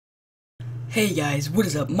Hey guys, what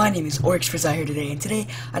is up? My name is ORYX PraZe here today, and today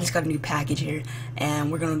I just got a new package here,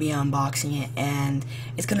 and we're going to be unboxing it, and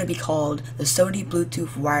it's going to be called the SODEE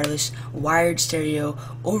Bluetooth Wireless Wired Stereo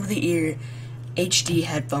Over-the-Ear HD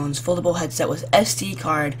Headphones Foldable Headset with SD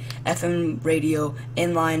card, FM radio,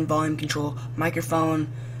 inline volume control,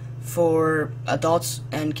 microphone for adults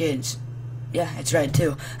and kids. Yeah, it's red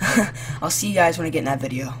too. I'll see you guys when I get in that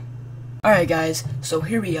video. Alright guys, so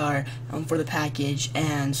here we are for the package,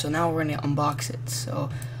 and so now we're gonna unbox it.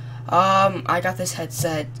 So I got this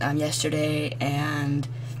headset yesterday, and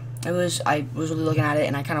I was really looking at it,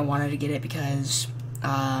 and I kind of wanted to get it because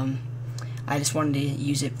I just wanted to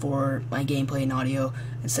use it for my gameplay and audio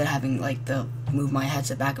instead of having like to move my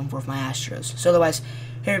headset back and forth my Astros. So otherwise,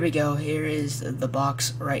 here we go. Here is the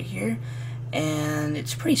box right here, and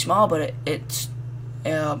it's pretty small, but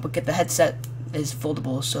but the headset is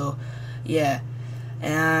foldable. So yeah,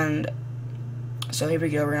 and so here we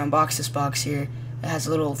go. We're gonna unbox this box here. It has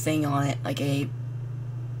a little thing on it, like a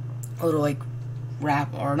little like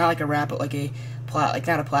wrap, or not like a wrap, but like a like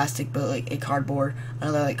not a plastic, but like a cardboard,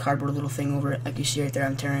 another like cardboard little thing over it, like you see right there.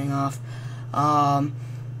 I'm tearing off.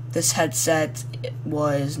 This headset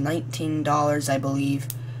was $19, I believe,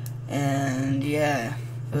 and yeah,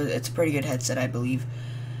 it's a pretty good headset, I believe.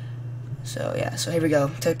 So yeah, so here we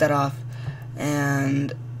go. Took that off,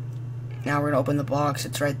 and now we're gonna open the box.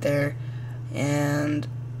 It's right there, and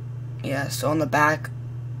yeah, so on the back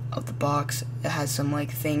of the box it has some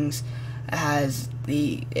like things.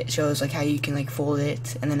 It shows like how you can like fold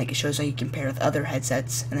it, and then it shows how you can pair with other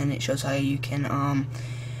headsets, and then it shows how you can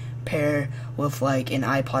pair with like an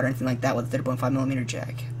iPod or anything like that with a 3.5mm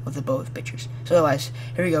jack with the both pictures. So otherwise,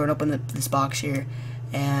 here we go. We're gonna open this box here,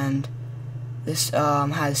 and this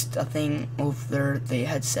has a thing over the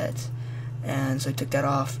headset, and so I took that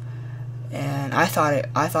off. And I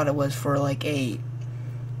thought it was for like a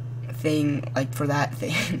thing, like for that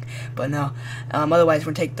thing, but no. Otherwise,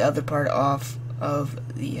 we're gonna take the other part off of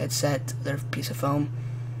the headset, their piece of foam,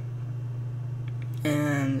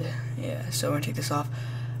 and yeah. So we're gonna take this off.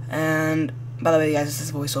 And by the way, guys, this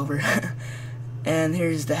is voiceover. And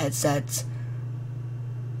here's the headset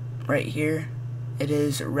right here. It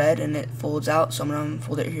is red and it folds out, so I'm gonna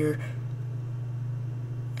unfold it here.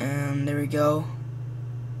 And there we go.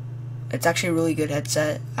 It's actually a really good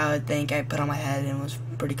headset. I would think I put on my head and it was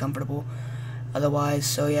pretty comfortable. Otherwise,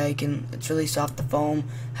 so yeah, it's really soft. The foam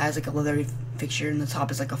has like a leathery fixture, and the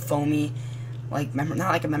top is like a foamy, like not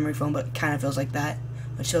like a memory foam, but it kind of feels like that,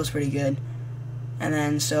 which feels pretty good. And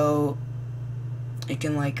then so you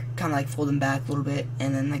can like kind of like fold them back a little bit,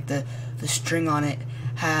 and then like the string on it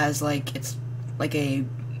has like it's like a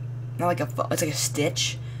it's like a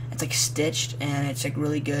stitch. It's like stitched, and it's like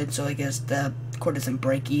really good. So I guess the cord doesn't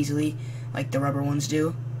break easily like the rubber ones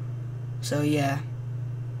do. So yeah,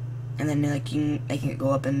 and then like you can make it go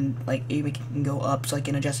up, and like you can go up so like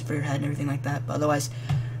you can adjust it for your head and everything like that. But otherwise,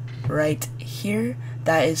 right here,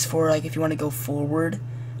 that is for like if you want to go forward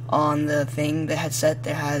on the thing, the headset.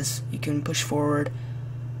 You can push forward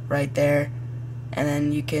right there, and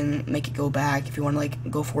then you can make it go back if you want to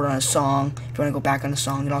like go forward on a song. If you want to go back on a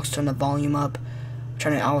song, you can also turn the volume up.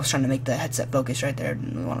 I was trying to make the headset focus right there. I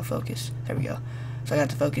didn't really want to focus. There we go. So I got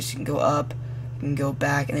to focus. You can go up, you can go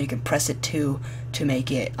back, and then you can press it to make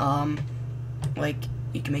it like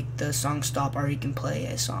you can make the song stop, or you can play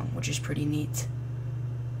a song, which is pretty neat.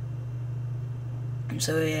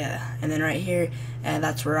 So yeah, and then right here, and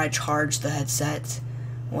that's where I charge the headset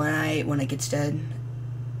when it gets dead.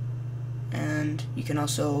 And you can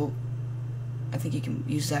also, I think you can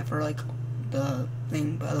use that for like the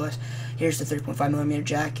thing, but otherwise, here's the 3.5mm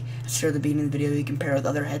jack. As for the beginning of the video, you can pair with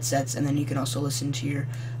other headsets, and then you can also listen to your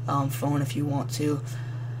phone if you want to.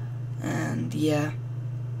 And yeah,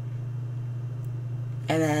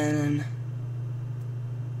 and then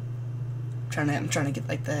I'm trying to get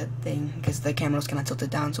like that thing because the camera's kind of tilted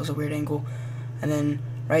down, so it's a weird angle. And then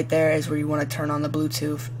right there is where you want to turn on the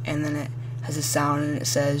Bluetooth, and then it has a sound and it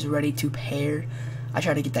says ready to pair. I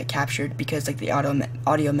tried to get that captured because like the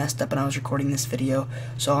audio messed up and I was recording this video,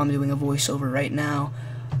 so I'm doing a voiceover right now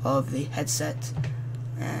of the headset.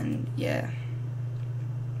 And yeah,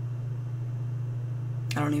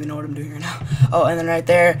 I don't even know what I'm doing right now. Oh, and then right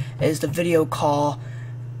there is the video call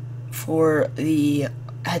for the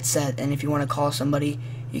headset, and if you want to call somebody,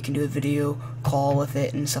 you can do a video call with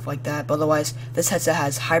it and stuff like that. But otherwise, this headset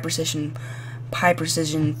has high precision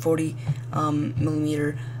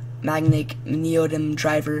 40mm magnetic neodymium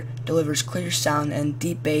driver, delivers clear sound and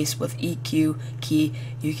deep bass with EQ key.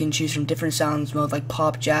 You can choose from different sounds mode like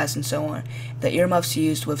pop, jazz, and so on. The earmuffs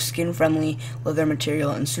used with skin-friendly leather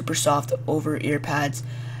material and super soft over-ear pads.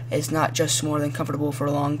 It's not just more than comfortable for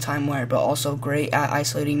a long time wear, but also great at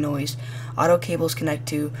isolating noise. Auto cables connect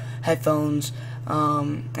to headphones,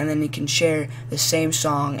 and then you can share the same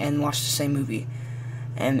song and watch the same movie.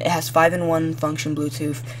 And it has 5-in-1 function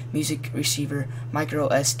Bluetooth, music receiver, micro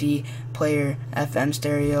SD player, FM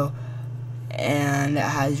stereo, and it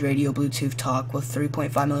has radio Bluetooth talk with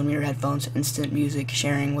 3.5mm headphones, instant music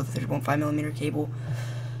sharing with a 3.5mm cable.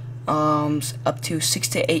 Up to 6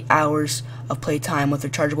 to 8 hours of playtime with a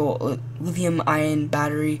rechargeable lithium-ion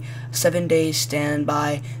battery, 7 days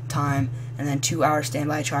standby time, and then 2 hours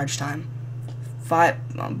standby charge time. By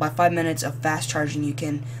 5 minutes of fast charging, you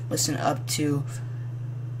can listen up to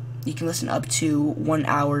 1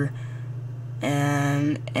 hour,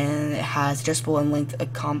 and it has adjustable in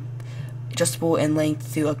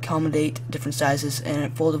length to accommodate different sizes,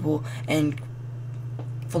 and foldable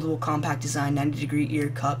compact design. 90-degree ear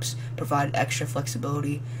cups provide extra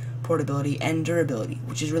flexibility, portability, and durability,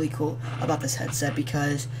 which is really cool about this headset,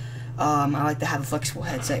 because I like to have a flexible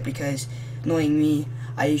headset, because knowing me,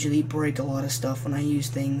 I usually break a lot of stuff when I use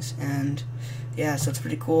things. And yeah, so it's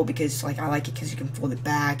pretty cool, because like I like it because you can fold it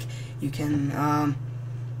back, you can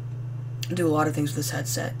do a lot of things with this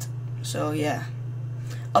headset. So yeah.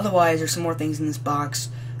 Otherwise, there's some more things in this box.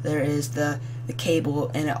 There is the cable,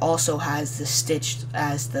 and it also has the stitch,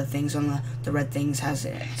 as the things on the red things has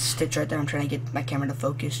a stitch right there. I'm trying to get my camera to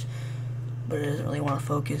focus, but it doesn't really want to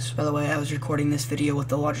focus. By the way, I was recording this video with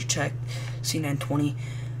the Logitech C920,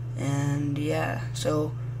 and yeah,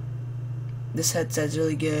 so this headset is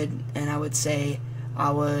really good, and I would say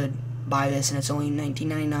I would buy this, and it's only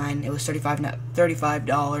 $19.99. It was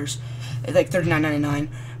 $35, like $39.99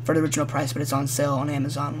 for the original price, but it's on sale on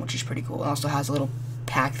Amazon, which is pretty cool. It also has a little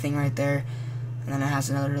pack thing right there, and then it has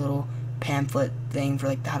another little pamphlet thing for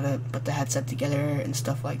like how to put the headset together and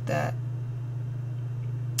stuff like that,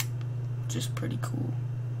 which is pretty cool.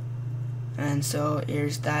 And so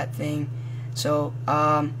here's that thing. So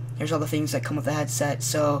here's all the things that come with the headset.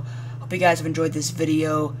 So hope you guys have enjoyed this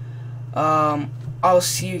video. I'll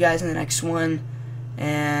see you guys in the next one,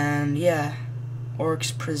 and yeah,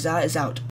 ORYX PraZe is out.